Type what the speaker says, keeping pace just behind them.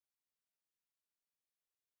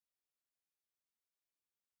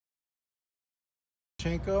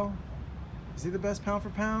Lomachenko, is he the best pound for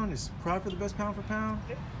pound? Is Crawford the best pound for pound?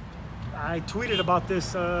 I tweeted about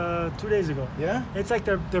this 2 days ago. Yeah? It's like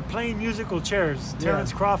they're playing musical chairs.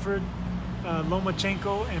 Terence Crawford,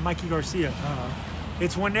 Lomachenko, and Mikey Garcia.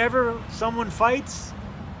 It's whenever someone fights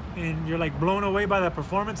and you're like blown away by that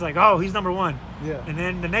performance, like, oh, he's number one. Yeah. And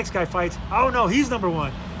then the next guy fights, oh no, he's number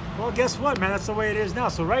one. Well, guess what, man? That's the way it is now.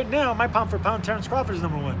 So right now, my pound for pound, Terence Crawford is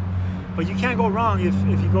number one. But you can't go wrong if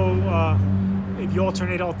you go if you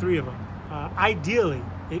alternate all three of them. Ideally,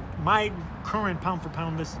 my current pound for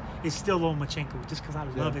pound list is still Lomachenko, just because I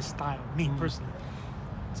love his style, me personally.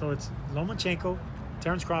 So it's Lomachenko,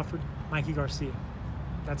 Terence Crawford, Mikey Garcia.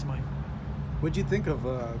 That's mine. What'd you think of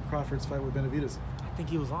Crawford's fight with Benavidez? I think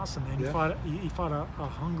he was awesome, man. Yeah. He fought a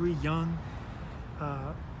hungry, young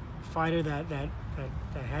fighter that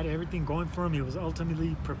had everything going for him. He was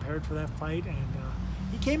ultimately prepared for that fight, and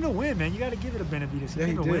he came to win, man. You got to give it a Benavidez. He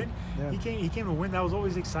came to win. Yeah. He came to win. That was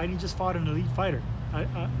always exciting. He just fought an elite fighter,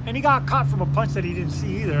 and he got caught from a punch that he didn't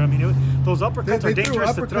see either. I mean, those uppercuts are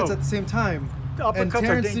dangerous to throw. Uppercuts at the same time. And Uppercuts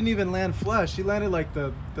Terence didn't even land flush. He landed like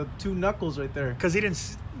the two knuckles right there. Because he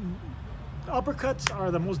didn't. Uppercuts are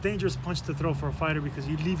the most dangerous punch to throw for a fighter because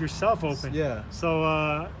you leave yourself open. Yeah.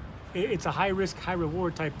 So it's a high risk, high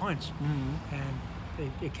reward type punch, and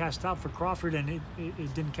it cashed out for Crawford, and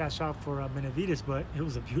it didn't cash out for Benavidez, but it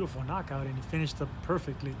was a beautiful knockout, and he finished up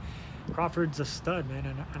perfectly. Crawford's a stud, man,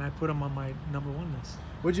 and I put him on my number one list.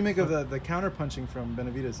 What'd you make of the counter punching from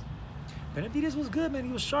Benavidez? Benavidez was good, man.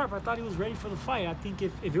 He was sharp. I thought he was ready for the fight. I think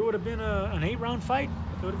if it would have been an 8-round fight,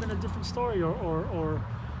 it would have been a different story. Or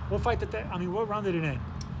what fight what round did it end?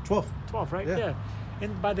 12. 12, right? Yeah.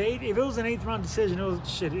 And by the if it was an 8th round decision,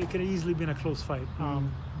 it could have easily been a close fight.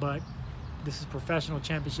 But this is professional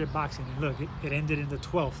championship boxing, and look, it ended in the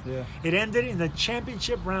 12th. Yeah. It ended in the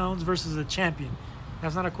championship rounds versus a champion.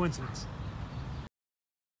 That's not a coincidence.